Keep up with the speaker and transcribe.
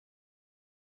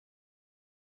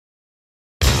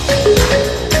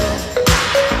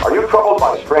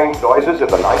by strange noises in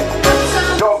the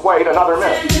night? Don't wait another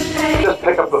minute. Just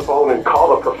pick up the phone and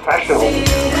call the professionals.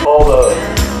 Call the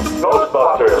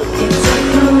Ghostbusters.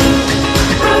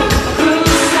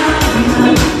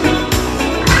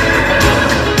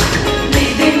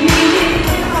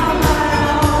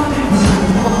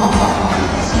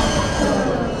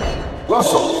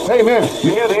 Russell, hey man,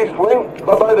 you hear the East Wing?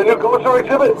 Up by the new Ghost Show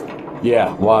exhibit?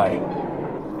 Yeah, why?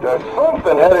 There's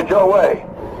something headed your way.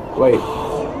 Wait.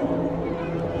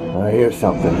 I hear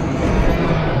something.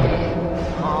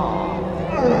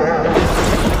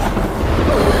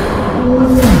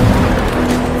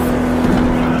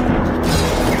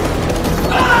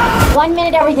 One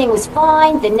minute everything was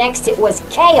fine, the next it was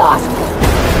chaos.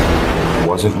 It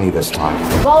wasn't me this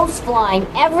time. Ghosts flying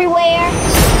everywhere.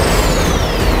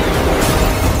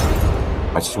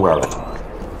 I swear it.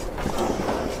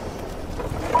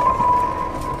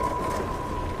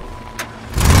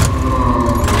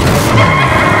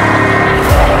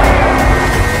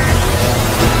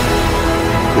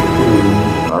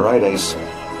 All right, Ace.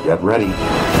 Get ready.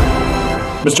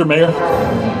 Mr. Mayor,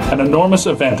 an enormous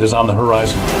event is on the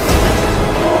horizon.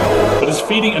 But it's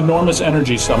feeding enormous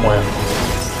energy somewhere.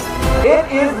 It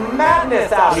is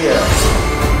madness out here!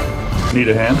 Need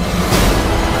a hand?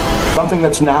 Something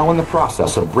that's now in the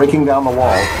process of breaking down the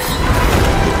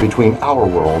wall between our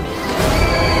world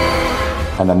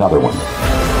and another one.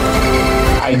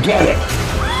 I get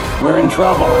it. We're in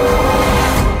trouble.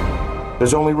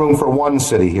 There's only room for one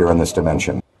city here in this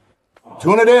dimension.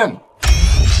 Tune it in.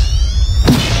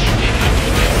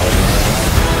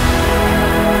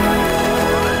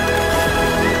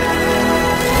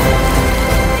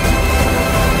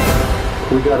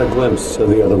 We got a glimpse of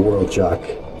the other world, Jock.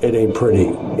 It ain't pretty.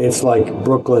 It's like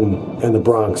Brooklyn and the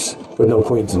Bronx, with no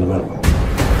Queens in the middle.